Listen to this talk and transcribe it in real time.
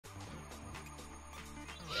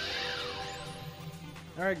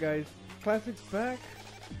Alright guys, Classic's back.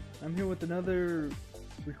 I'm here with another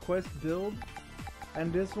request build,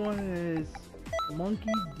 and this one is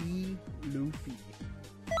Monkey D. Luffy.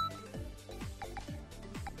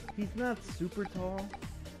 He's not super tall.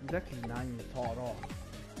 He's actually not even tall at all.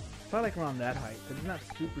 Probably like around that height, but he's not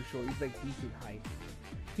super short. He's like decent height.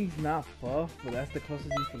 He's not buff, but that's the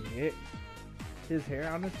closest you can get. His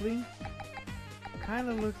hair, honestly, kind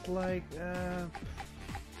of looks like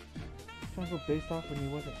trying to go based off when he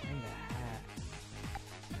wasn't wearing the hat.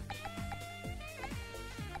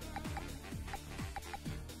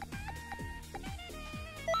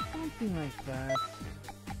 Something like that.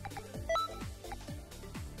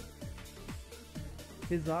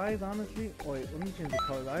 His eyes, honestly. Oh, wait, let me change the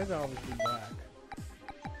color. His eyes are obviously black.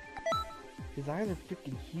 His eyes are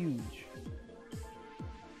freaking huge.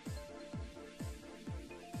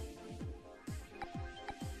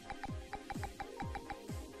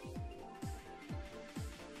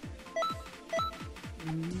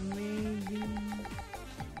 Maybe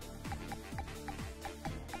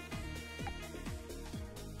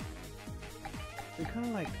they're kind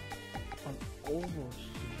of like an oval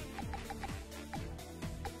shape,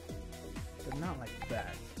 but not like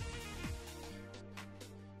that.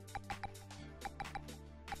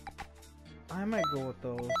 I might go with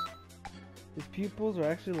those. His pupils are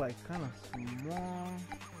actually like kind of small.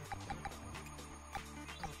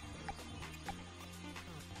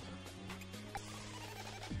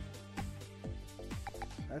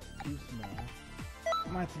 That's too small. I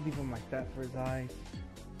might have to leave him like that for his eyes.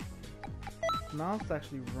 His mouth's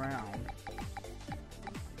actually round.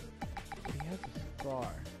 But he has a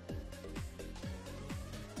scar.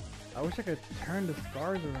 I wish I could turn the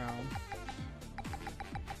scars around.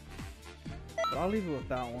 But I'll leave it with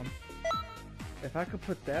that one. If I could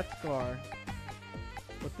put that scar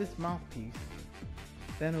with this mouthpiece,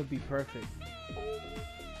 then it would be perfect.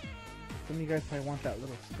 Some of you guys probably want that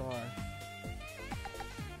little scar.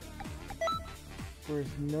 For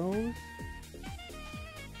his nose,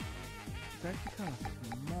 it's actually kind of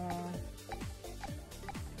small.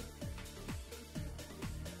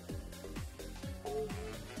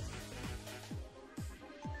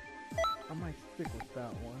 I might stick with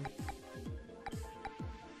that one.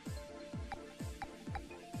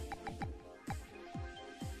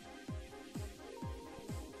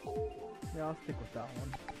 Yeah, I'll stick with that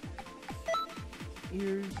one.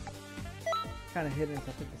 Ears, kind of hidden, so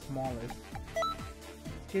I think the smallest.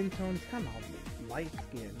 Skin tone is kind of light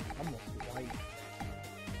skin, almost white.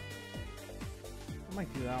 I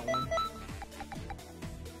might do that one.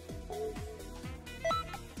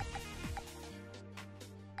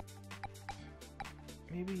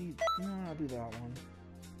 Maybe, no, I'll do that one.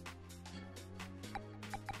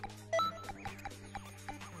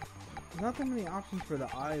 There's not that many options for the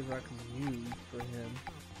eyes I can use for him.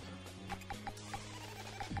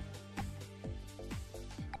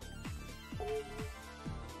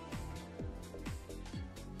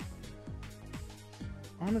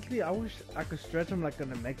 Honestly, I wish I could stretch him like a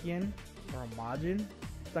Namekian or a Majin,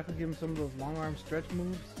 so I could give him some of those long arm stretch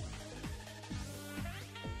moves.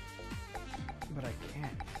 But I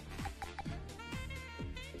can't.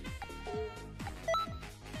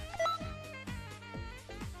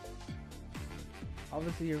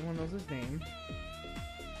 Obviously, everyone knows his name.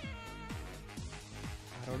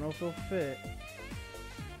 I don't know if he'll fit.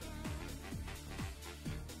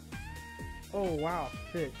 Oh wow,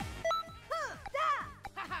 fit.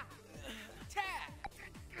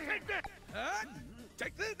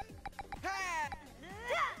 Take this!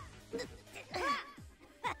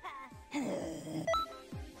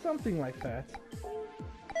 Something like that.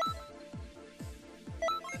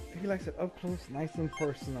 He likes it up close, nice and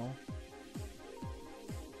personal.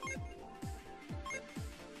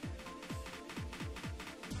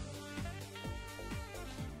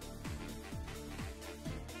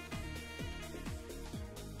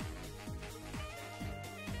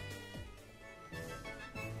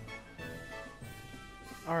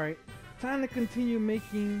 Alright, time to continue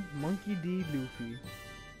making Monkey D. Luffy.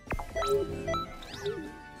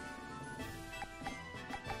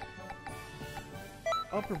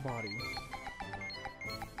 Upper body.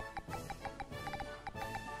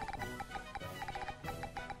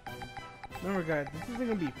 Remember guys, this isn't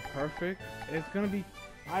gonna be perfect. It's gonna be,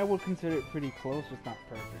 I would consider it pretty close, but it's not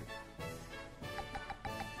perfect.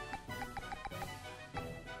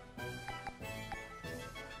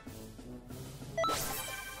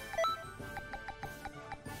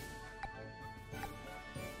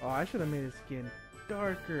 Oh, I should have made his skin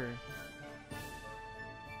darker.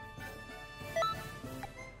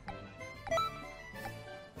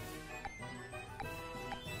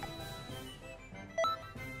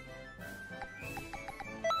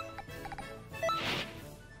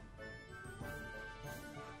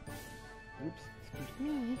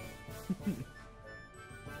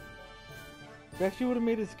 If I actually would have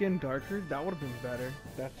made his skin darker, that would have been better.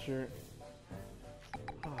 That shirt.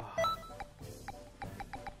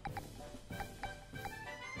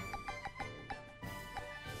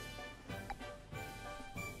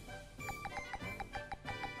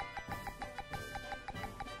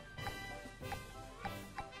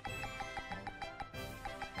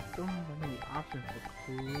 Don't have that many options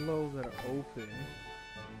for clothes that are open.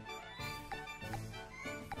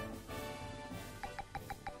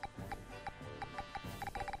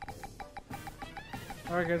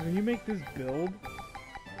 Alright guys, when you make this build,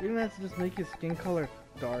 you're gonna have to just make his skin color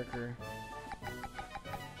darker.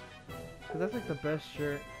 Cause that's like the best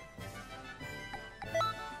shirt.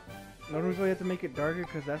 No reason why you have to make it darker,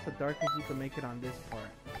 cause that's the darkest you can make it on this part.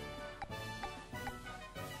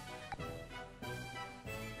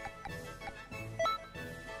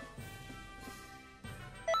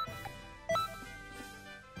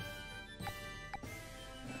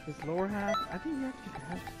 His lower half, I think he actually could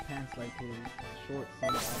have his pants like his shorts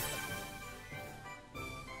somehow.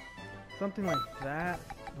 Something like that,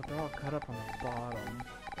 but they're all cut up on the bottom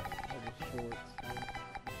of his shorts.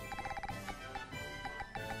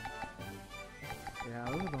 Yeah,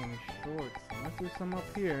 those are the only shorts. Unless there's some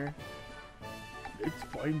up here. Let's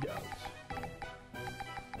find out.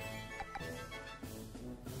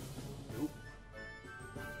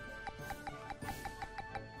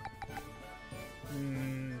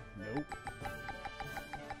 Nope.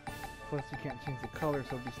 Plus you can't change the color,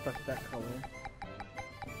 so it'll be stuck to that color.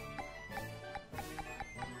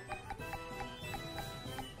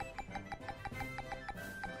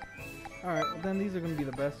 Alright, well then these are going to be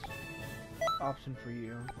the best option for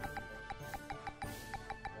you.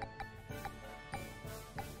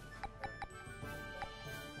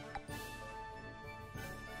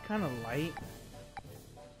 Kind of light.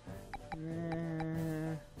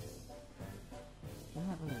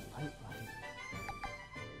 Not really light.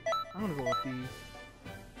 I'm gonna go with these.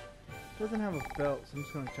 It doesn't have a belt, so I'm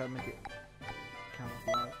just gonna try to make it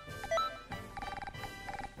camouflage.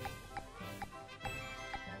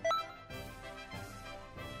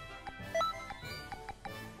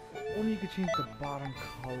 Only you could change the bottom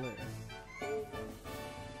color.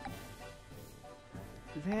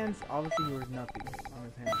 His hands, obviously he wears nothing on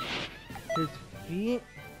his hands. His feet,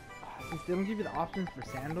 since they don't give you the options for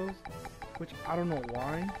sandals, which I don't know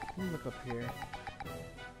why. Let me look up here.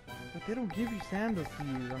 But they don't give you sandals to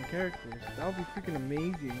use on characters. That would be freaking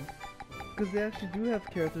amazing. Because they actually do have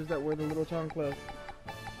characters that wear the little chanclas.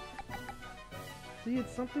 See,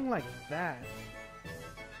 it's something like that.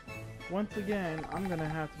 Once again, I'm gonna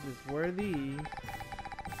have to just wear these.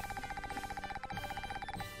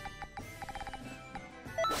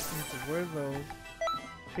 I have to wear those.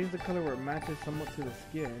 Change the color where it matches somewhat to the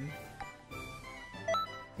skin.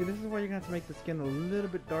 See, this is why you're gonna have to make the skin a little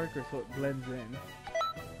bit darker so it blends in.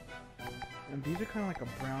 And these are kind of like a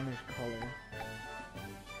brownish color.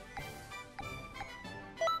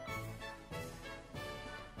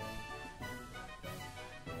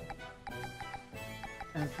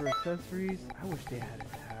 And for accessories, I wish they had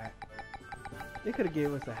a hat. They could have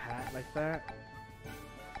gave us a hat like that.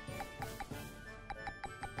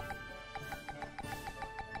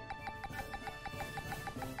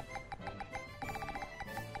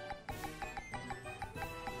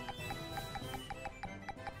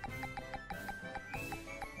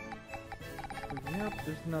 Yep,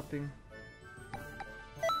 there's nothing.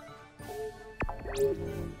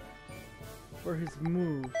 For his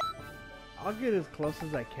moves, I'll get as close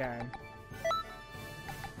as I can.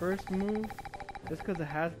 First move, just because it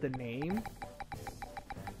has the name.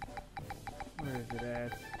 Where is it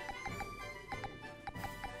at?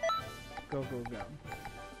 Go, go, go.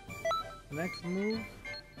 Next move,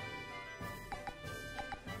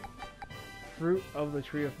 Fruit of the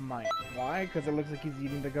Tree of Might. Why? Because it looks like he's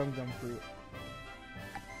eating the gum gum fruit.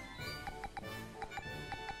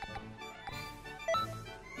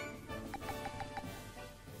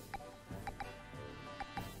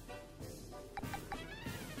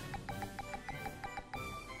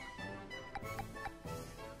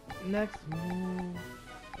 Next move,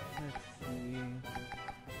 let's see.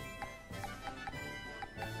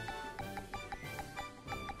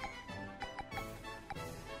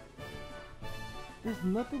 There's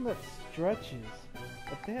nothing that stretches.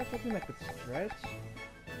 If they have something that could stretch,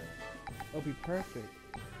 it'll be perfect.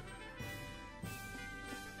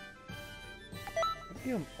 Let's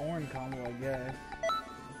give him Orin combo, I guess.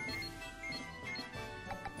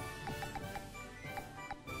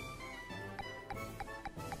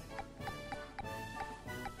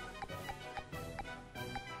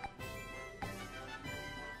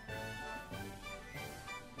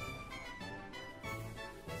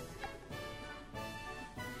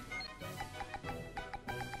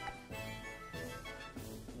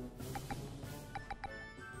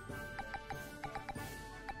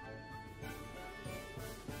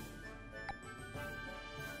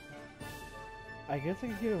 I guess I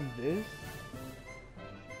could give him this.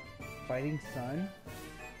 Fighting Sun.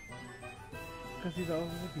 Because he's always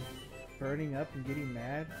like he's burning up and getting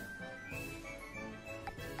mad.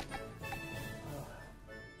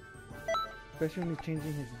 Especially when he's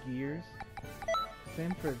changing his gears.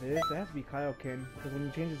 Same for this. It has to be Kaioken. Because when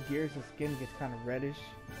he changes gears, his skin gets kind of reddish.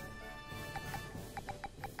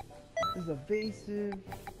 This is evasive.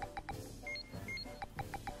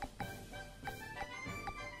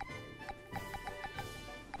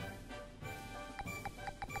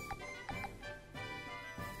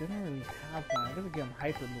 They don't really have one. It doesn't give him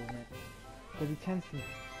hyper movement. But he tends to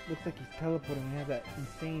looks like he's teleporting and has that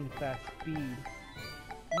insane fast speed.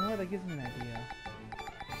 You know what? That gives me an idea.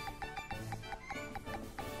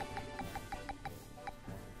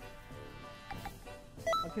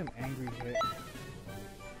 I'll give him Angry Hit.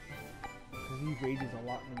 Because he rages a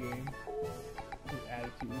lot in the game. His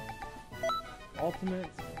attitude.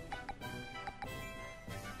 Ultimates.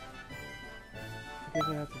 I guess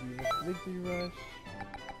I have to be this Victory Rush.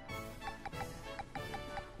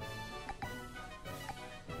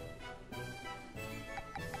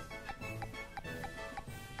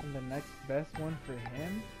 And the next best one for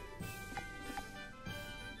him.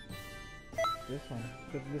 This one.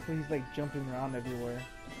 Because this one he's like jumping around everywhere.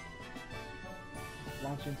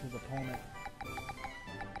 Launch into his opponent.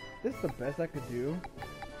 This is the best I could do.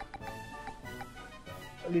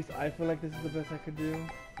 At least I feel like this is the best I could do.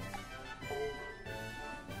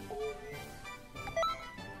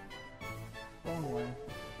 Wrong way.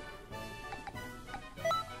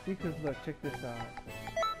 See, cause look, check this out.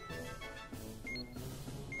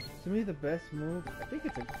 To me, the best move, I think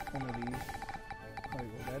it's one of these. Wait,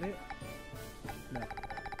 was that it? No.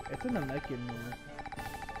 It's an Namekian move.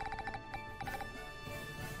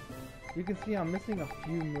 You can see I'm missing a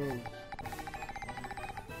few moves.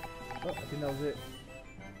 Oh, I think that was it.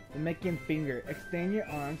 The Namekian finger. Extend your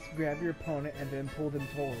arms, grab your opponent, and then pull them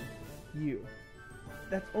toward you.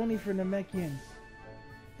 That's only for Namekians.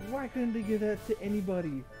 Why couldn't they give that to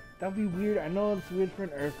anybody? That would be weird. I know it's weird for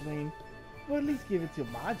an Earthling. Well, at least give it to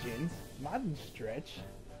Majins. Majins stretch.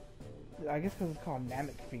 I guess because it's called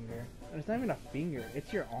Namek finger. And it's not even a finger,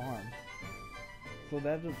 it's your arm. So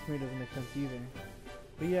that to me doesn't make sense either.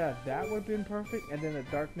 But yeah, that would have been perfect, and then the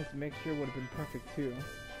darkness mixture would have been perfect too.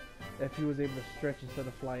 If he was able to stretch instead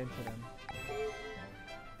of fly into them.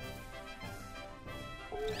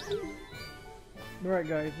 Alright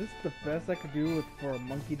guys, this is the best I could do for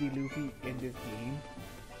Monkey D. Luffy in this game.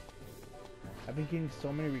 I've been getting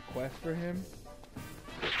so many requests for him.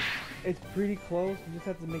 It's pretty close, you just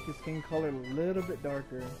have to make his skin color a little bit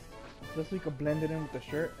darker. Just so you can blend it in with the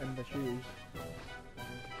shirt and the shoes.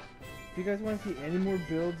 If you guys want to see any more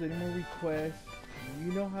builds, any more requests,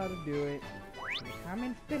 you know how to do it.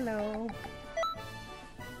 Comments below.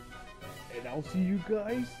 And I'll see you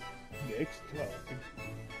guys next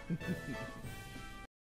time.